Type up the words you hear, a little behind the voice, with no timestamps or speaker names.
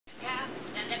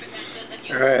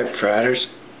Alright, Fraters.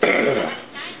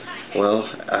 Well,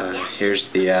 here's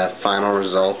the final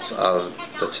results of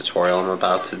the tutorial I'm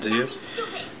about to do.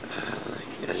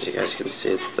 As you guys can see,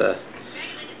 it's the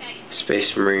Space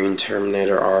Marine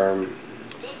Terminator arm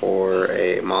for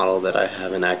a model that I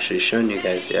haven't actually shown you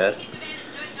guys yet.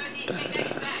 But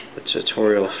the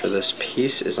tutorial for this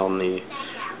piece is on the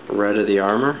red of the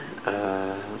armor.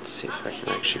 Let's see if I can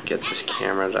actually get this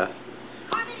camera to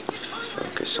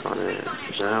focus on it.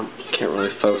 No, can't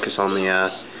really focus on the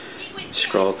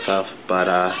scroll itself, but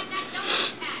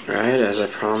right, as I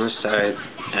promised, I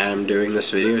am doing this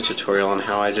video tutorial on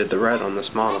how I did the red on this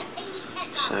model.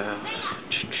 So,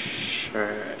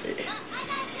 alright,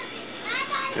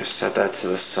 gonna set that to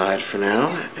the side for now,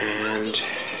 and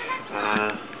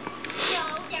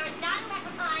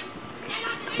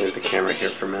move the camera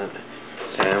here for a minute,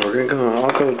 and I'll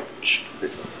go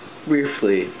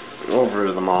briefly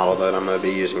over the model that I'm going to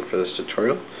be using for this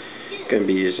tutorial. I'm going to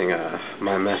be using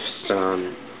my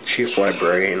Mephiston Chief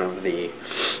Librarian of the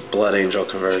Blood Angel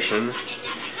conversion.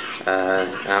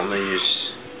 I'm going to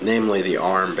use namely the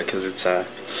arm because it's a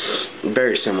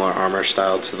very similar armor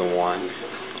style to the one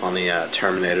on the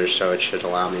Terminator, so it should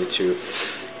allow me to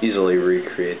easily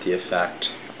recreate the effect.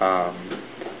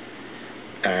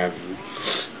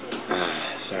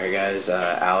 Sorry guys,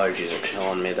 allergies are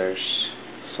killing me. There's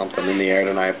something in the air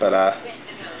tonight, but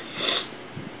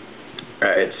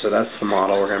alright, so that's the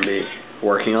model we're going to be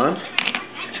working on,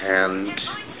 and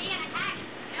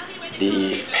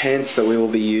the paints that we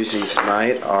will be using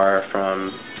tonight are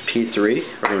from P3.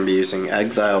 We're going to be using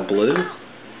Exile Blue,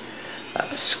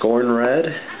 Scorn Red,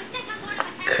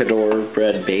 Cador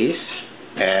Red Base,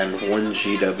 and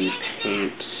 1GW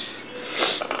Paint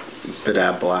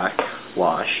Badab Black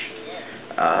Wash.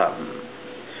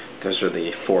 Those are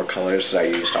the 4 colors that I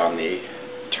used on the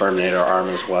Terminator arm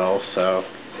as well, so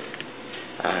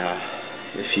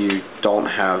if you don't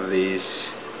have these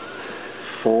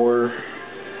 4,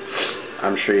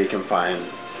 I'm sure you can find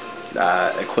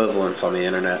equivalents on the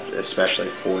internet, especially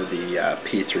for the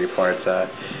P3 parts.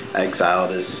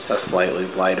 Exiled is a slightly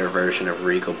lighter version of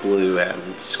Regal Blue,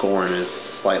 and Scorn is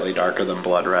slightly darker than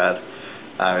Blood Red.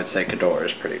 I would say Cador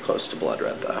is pretty close to Blood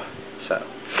Red though. So,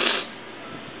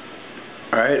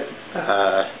 alright,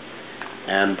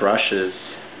 and brushes.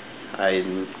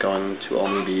 I'm going to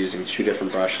only be using 2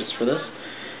 different brushes for this.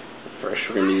 First,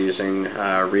 we're going to be using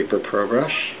Reaper Pro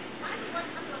Brush.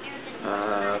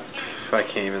 I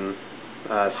can't even,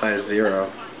 size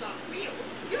 0.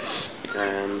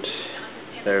 And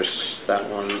there's that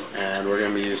one. And we're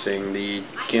going to be using the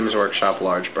Games Workshop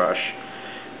Large Brush,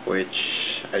 which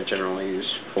I generally use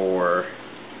for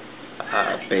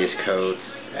base coats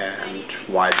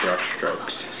and wide brush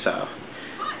strokes. So,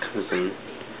 it comes in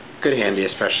good handy,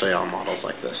 especially on models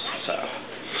like this. So,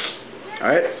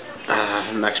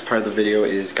 alright, next part of the video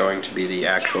is going to be the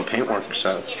actual paintwork,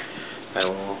 so I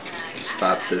will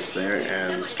stop this there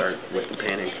and start with the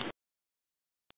painting.